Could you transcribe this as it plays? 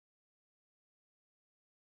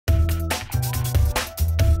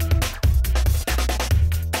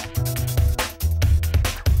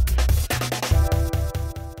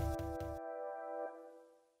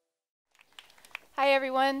Hi,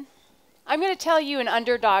 everyone. I'm going to tell you an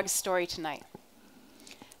underdog story tonight.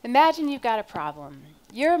 Imagine you've got a problem.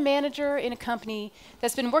 You're a manager in a company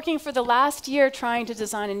that's been working for the last year trying to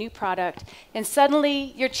design a new product, and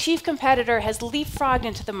suddenly your chief competitor has leapfrogged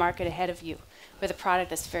into the market ahead of you with a product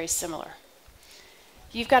that's very similar.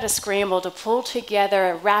 You've got to scramble to pull together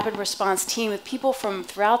a rapid response team with people from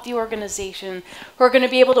throughout the organization who are going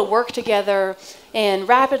to be able to work together and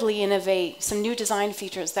rapidly innovate some new design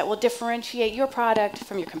features that will differentiate your product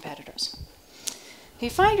from your competitors. You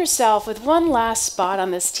find yourself with one last spot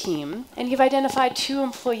on this team, and you've identified 2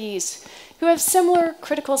 employees who have similar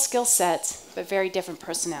critical skill sets, but very different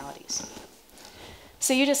personalities.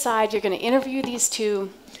 So you decide you're going to interview these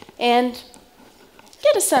 2 and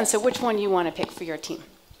get a sense of which one you want to pick for your team.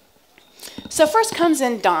 So first comes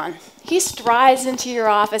in Don. He strides into your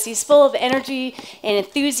office. He's full of energy and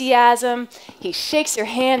enthusiasm. He shakes your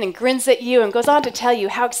hand and grins at you and goes on to tell you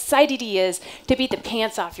how excited he is to beat the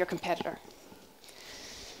pants off your competitor.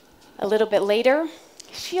 A little bit later,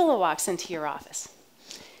 Sheila walks into your office.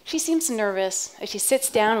 She seems nervous as she sits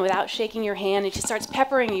down without shaking your hand, and she starts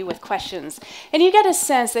peppering you with questions. And you get a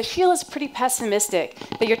sense that Sheila's pretty pessimistic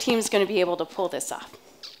that your team's going to be able to pull this off.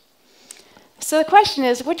 So the question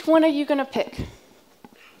is, which one are you going to pick?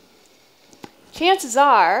 Chances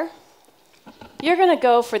are you're going to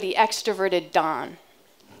go for the extroverted Don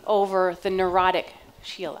over the neurotic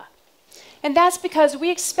Sheila. And that's because we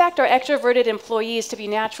expect our extroverted employees to be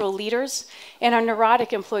natural leaders and our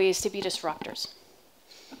neurotic employees to be disruptors.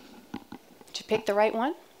 Did you pick the right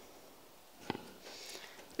one?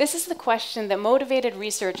 This is the question that motivated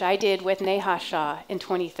research I did with Neha Shah in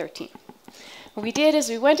 2013. What we did is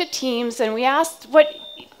we went to teams and we asked what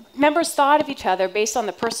members thought of each other based on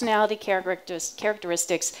the personality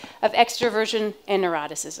characteristics of extroversion and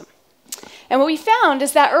neuroticism. And what we found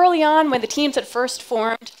is that early on, when the teams had first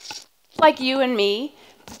formed, like you and me,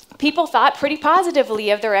 people thought pretty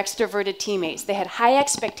positively of their extroverted teammates. They had high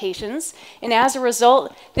expectations, and as a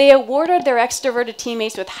result, they awarded their extroverted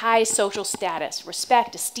teammates with high social status,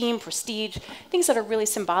 respect, esteem, prestige, things that are really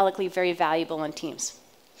symbolically very valuable in teams.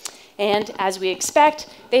 And as we expect,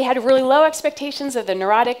 they had really low expectations of the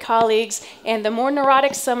neurotic colleagues, and the more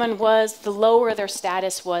neurotic someone was, the lower their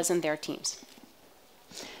status was in their teams.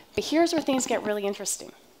 But here's where things get really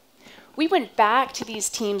interesting. We went back to these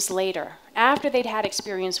teams later, after they'd had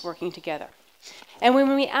experience working together. And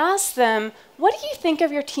when we asked them, what do you think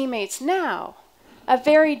of your teammates now? A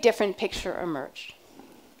very different picture emerged.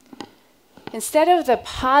 Instead of the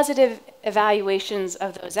positive evaluations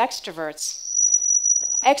of those extroverts,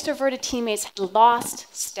 extroverted teammates had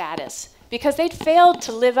lost status because they'd failed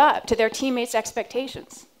to live up to their teammates'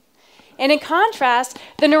 expectations. And in contrast,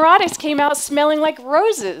 the neurotics came out smelling like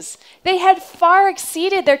roses. They had far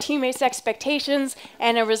exceeded their teammates' expectations,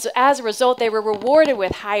 and as a result, they were rewarded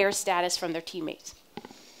with higher status from their teammates.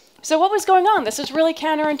 So what was going on? This is really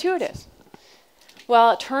counterintuitive.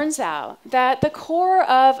 Well, it turns out that the core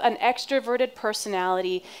of an extroverted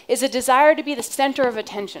personality is a desire to be the center of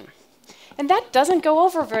attention. And that doesn't go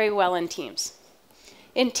over very well in teams.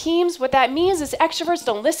 In teams, what that means is extroverts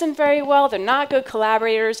don't listen very well, they're not good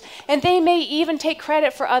collaborators, and they may even take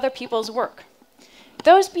credit for other people's work.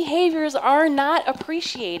 Those behaviors are not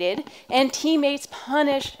appreciated, and teammates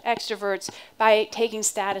punish extroverts by taking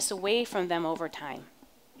status away from them over time.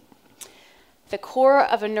 The core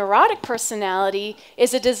of a neurotic personality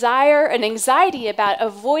is a desire, an anxiety about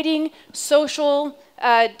avoiding social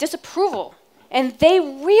disapproval. And they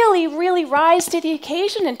really rise to the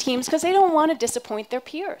occasion in teams because they don't want to disappoint their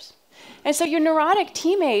peers. And so your neurotic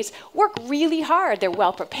teammates work really hard. They're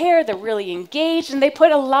well prepared, they're really engaged, and they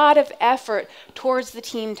put a lot of effort towards the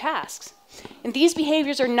team tasks. And these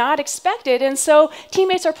behaviors are not expected, and so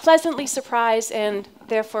teammates are pleasantly surprised and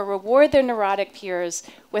therefore reward their neurotic peers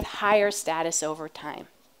with higher status over time.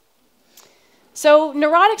 So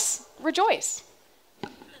neurotics rejoice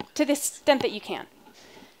to the extent that you can.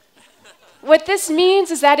 What this means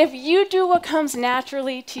is that if you do what comes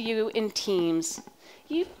naturally to you in teams,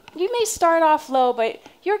 you may start off low, but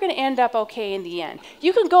you're going to end up okay in the end.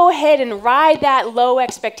 You can go ahead and ride that low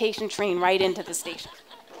expectation train right into the station.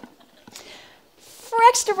 For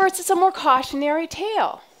extroverts, it's a more cautionary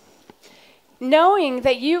tale. Knowing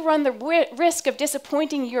that you run the risk of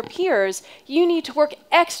disappointing your peers, you need to work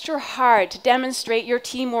extra hard to demonstrate your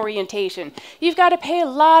team orientation. You've got to pay a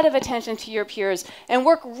lot of attention to your peers and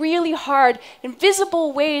work really hard in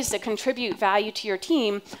visible ways that contribute value to your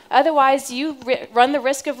team. Otherwise, you run the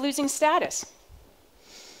risk of losing status.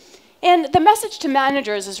 And the message to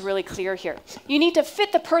managers is really clear here. You need to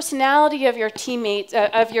fit the personality of your teammates,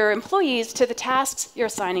 of your employees, to the tasks you're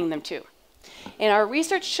assigning them to. And our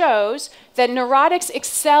research shows that neurotics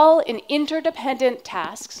excel in interdependent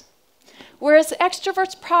tasks, whereas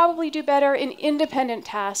extroverts probably do better in independent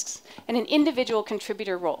tasks and in individual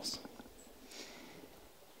contributor roles.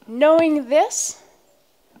 Knowing this,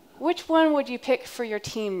 which one would you pick for your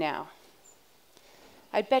team now?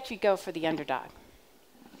 I bet you'd go for the underdog.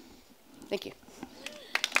 Thank you.